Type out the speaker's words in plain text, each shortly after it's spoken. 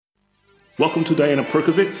Welcome to Diana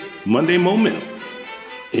Perkovic's Monday Momentum.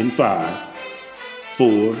 In 5,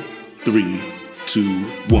 4, 3, 2,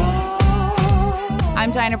 1.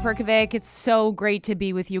 I'm Diana Perkovic. It's so great to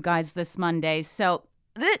be with you guys this Monday. So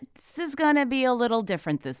this is going to be a little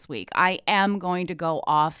different this week. I am going to go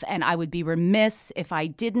off, and I would be remiss if I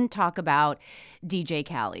didn't talk about DJ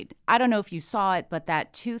Khaled. I don't know if you saw it, but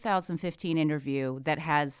that 2015 interview that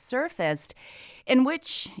has surfaced in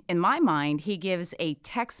which, in my mind, he gives a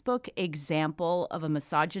textbook example of a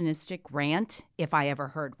misogynistic rant, if I ever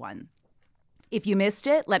heard one. If you missed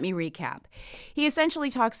it, let me recap. He essentially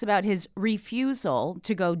talks about his refusal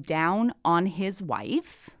to go down on his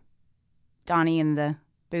wife. Donnie in the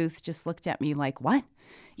booth just looked at me like, what?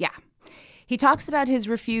 Yeah. He talks about his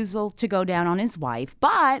refusal to go down on his wife,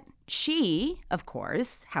 but she, of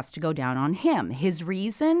course, has to go down on him. His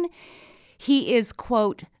reason? He is,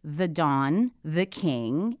 quote, the Don, the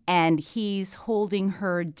king, and he's holding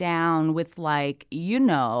her down with like,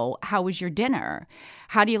 how was your dinner?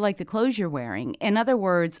 How do you like the clothes you're wearing? In other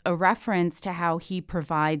words, a reference to how he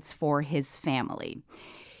provides for his family.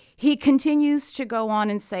 He continues to go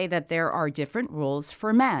on and say that there are different rules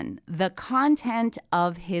for men. The content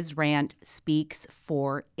of his rant speaks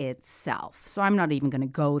for itself. So I'm not even going to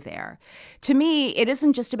go there. To me, it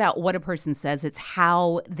isn't just about what a person says, it's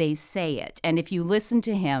how they say it. And if you listen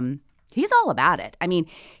to him, he's all about it. I mean,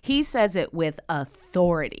 he says it with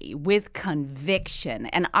authority, with conviction.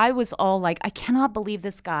 And I was all like, I cannot believe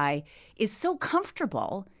this guy is so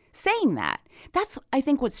comfortable saying that. That's, I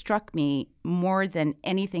think, what struck me more than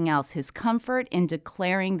anything else. His comfort in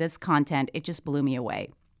declaring this content, it just blew me away.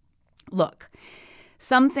 Look,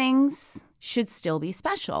 some things should still be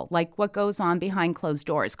special, like what goes on behind closed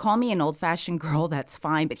doors. Call me an old-fashioned girl, that's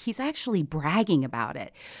fine, but he's actually bragging about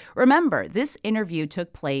it. Remember, this interview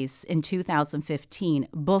took place in 2015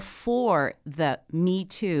 before the Me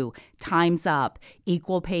Too, Time's Up,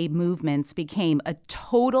 equal pay movements became a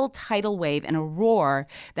total tidal wave and a roar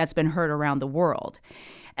that's been heard around the world.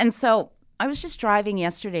 And so I was just driving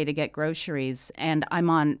yesterday to get groceries, and I'm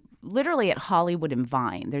on literally at Hollywood and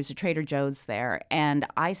Vine. There's a Trader Joe's there, and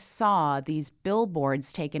I saw these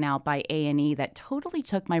billboards taken out by A&E that totally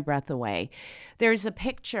took my breath away. There's a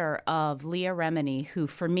picture of Leah Remini, who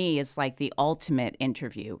for me is like the ultimate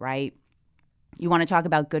interview, right? You want to talk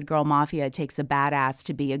about good girl mafia, it takes a badass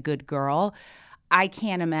to be a good girl. I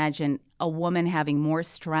can't imagine a woman having more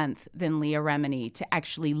strength than Leah Remini to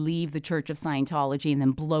actually leave the Church of Scientology and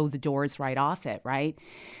then blow the doors right off it, right?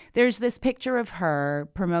 There's this picture of her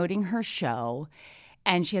promoting her show,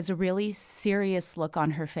 and she has a really serious look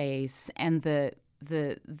on her face, and the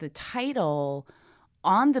title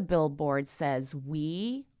on the billboard says,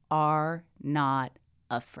 "We are not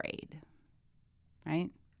afraid," right?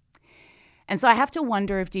 And so I have to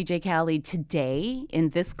wonder if DJ Khaled today, in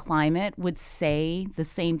this climate, would say the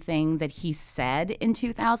same thing that he said in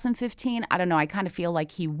 2015. I don't know. I kind of feel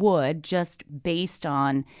like he would, just based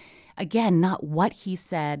on, again, not what he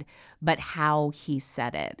said, but how he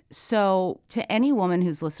said it. So to any woman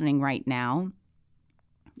who's listening right now,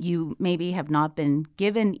 you maybe have not been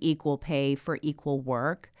given equal pay for equal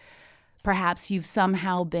work. Perhaps you've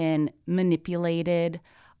somehow been manipulated,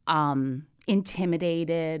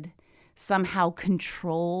 intimidated, somehow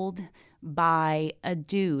controlled by a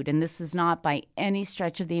dude. And this is not by any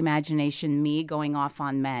stretch of the imagination me going off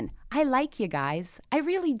on men. I like you guys. I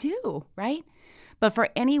really do, right? But for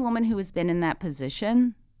any woman who has been in that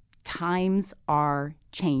position, times are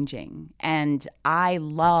changing. And I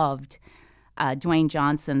loved Dwayne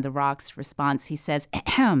Johnson, The Rock's response. He says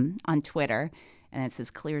on Twitter, and it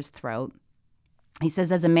says clear his throat. He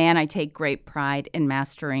says, as a man, I take great pride in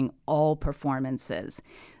mastering all performances.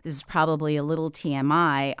 This is probably a little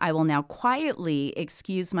TMI. I will now quietly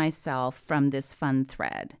excuse myself from this fun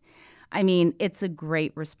thread. I mean, it's a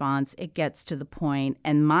great response. It gets to the point.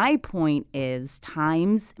 And my point is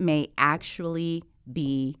times may actually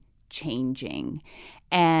be changing.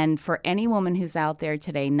 And for any woman who's out there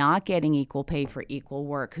today not getting equal pay for equal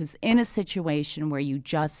work, who's in a situation where you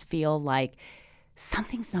just feel like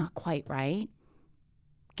something's not quite right,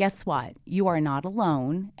 guess what? You are not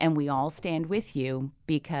alone, and we all stand with you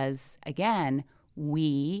because, again,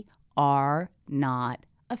 we are not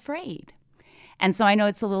afraid. And so I know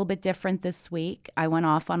it's a little bit different this week. I went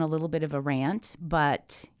off on a little bit of a rant,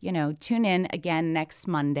 but, tune in again next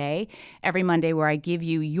Monday, every Monday, where I give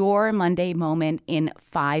you your Monday moment in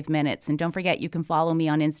 5 minutes. And don't forget, you can follow me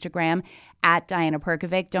on Instagram at Diana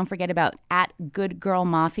Perkovic. Don't forget about at Good Girl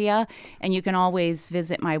Mafia. And you can always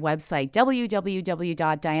visit my website,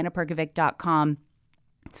 www.dianaperkovic.com.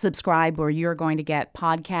 Subscribe, where you're going to get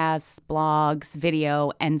podcasts, blogs,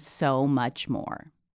 video, and so much more.